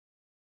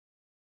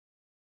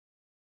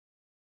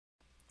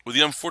With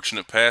the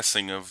unfortunate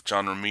passing of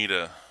John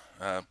Romita,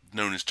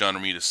 known as John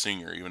Romita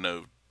Sr., even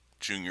though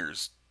Jr.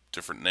 is a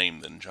different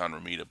name than John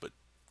Romita, but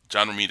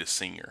John Romita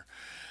Sr.,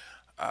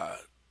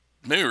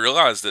 made me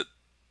realize that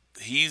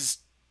he's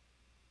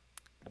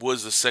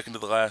was the second to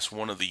the last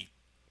one of the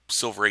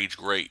Silver Age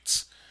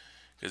greats.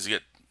 Because you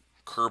get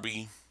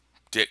Kirby,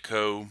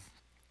 Ditko,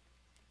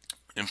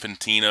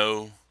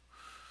 Infantino,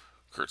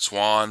 Kurt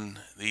Swan.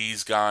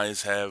 These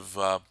guys have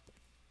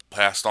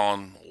passed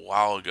on a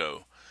while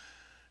ago.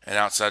 And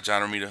outside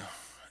John Romita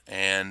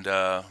and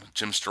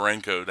Jim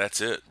Steranko, that's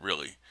it,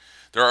 really.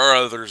 There are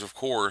others, of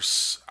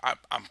course.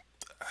 I'm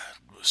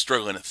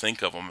struggling to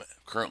think of them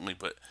currently,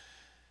 but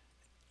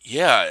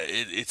yeah,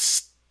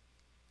 it's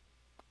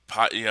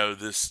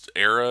this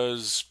era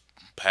is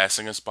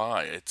passing us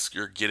by. It's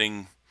you're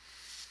getting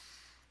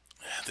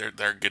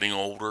they're getting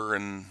older,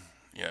 and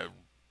you know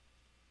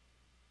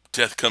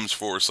death comes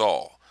for us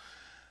all.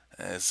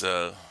 As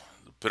a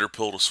bitter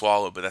pill to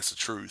swallow, but that's the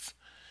truth.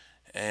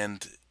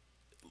 And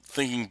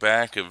thinking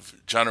back of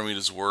John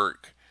Romita's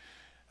work,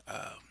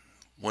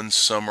 one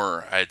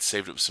summer I had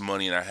saved up some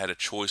money and I had a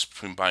choice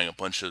between buying a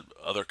bunch of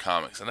other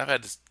comics, and I've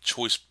had this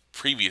choice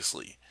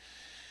previously,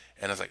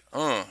 and I was like,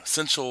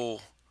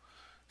 Essential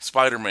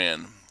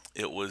Spider-Man.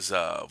 It was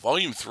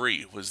Volume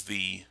 3 was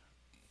the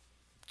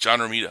John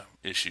Romita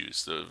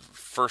issues, the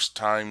first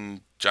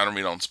time John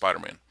Romita on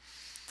Spider-Man,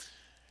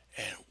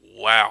 and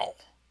wow,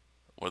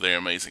 were they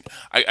amazing.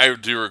 I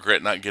do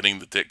regret not getting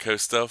the Ditko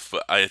stuff,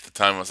 but at the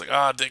time I was like,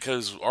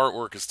 Ditko's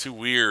artwork is too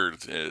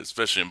weird,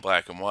 especially in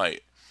black and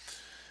white.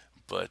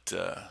 But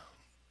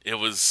it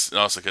was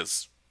also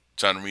because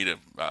John Romita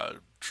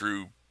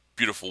drew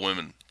beautiful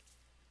women.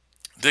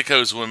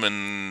 Ditko's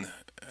women,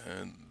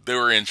 they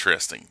were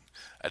interesting.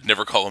 I'd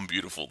never call them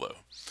beautiful though.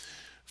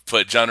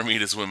 But John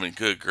Romita's women,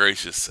 good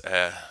gracious,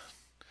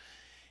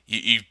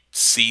 you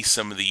see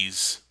some of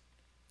these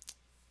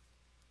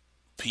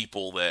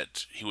people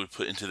that he would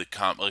put into the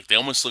comp. Like they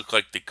almost look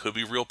like they could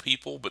be real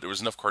people, but there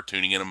was enough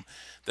cartooning in them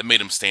that made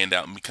them stand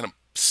out and be kind of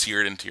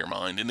seared into your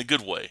mind in a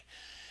good way.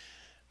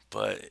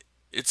 But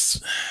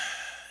it's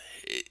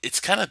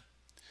it's kind of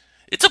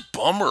it's a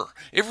bummer.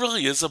 It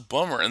really is a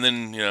bummer. And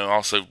then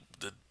also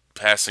the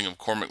passing of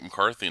Cormac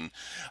McCarthy. And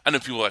I know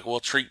people are like, well,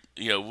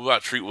 what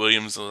about Treat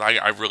Williams?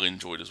 I really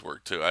enjoyed his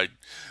work too.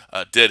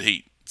 Dead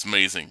Heat. It's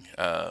amazing.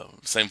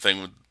 Same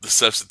thing with the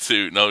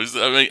substitute. No,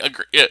 I mean,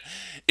 yeah,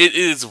 it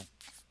is.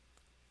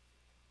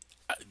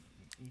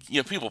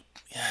 People,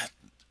 yeah,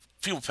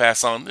 people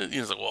pass on.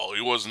 It's like, well,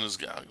 he wasn't his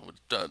guy.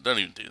 Don't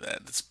even do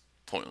that. It's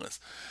pointless.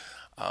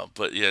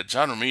 But yeah,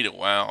 John Romita.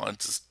 Wow,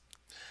 it's just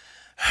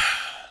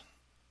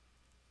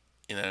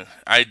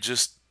I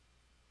just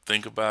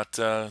think about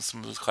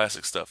some of his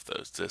classic stuff. Though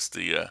it's just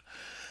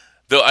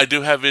though I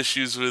do have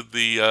issues with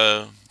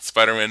the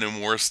Spider-Man and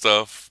War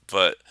stuff,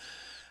 but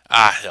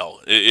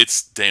hell,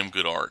 it's damn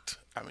good art.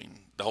 I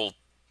mean, the whole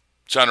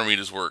John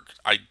Romita's work.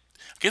 I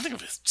can't think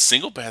of a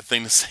single bad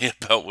thing to say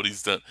about what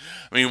he's done.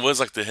 I mean, he was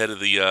like the head of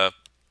the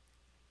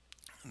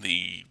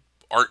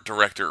art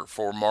director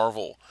for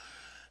Marvel,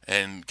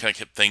 and kind of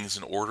kept things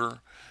in order,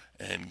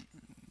 and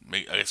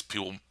I guess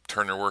people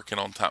turn their work in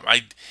on time.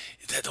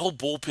 That whole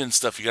bullpen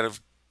stuff, you got to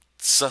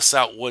suss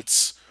out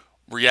what's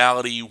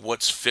reality,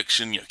 what's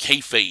fiction.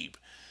 Kayfabe.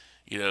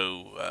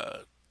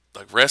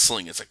 Like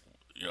wrestling, it's like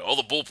all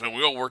the bullpen,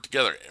 we all work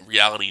together. In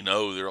reality,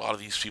 no, there are a lot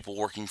of these people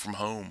working from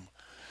home.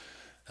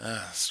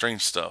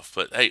 Strange stuff,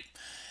 but hey,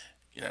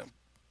 you know,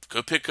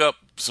 go pick up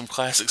some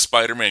classic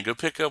Spider-Man. Go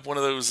pick up one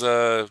of those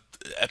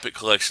epic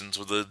collections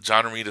with the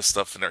John Romita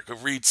stuff in there. Go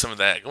read some of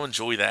that. Go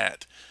enjoy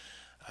that.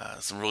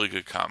 Some really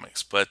good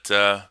comics. But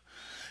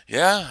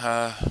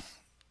yeah,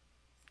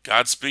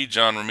 Godspeed,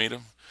 John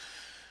Romita.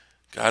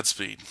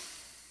 Godspeed.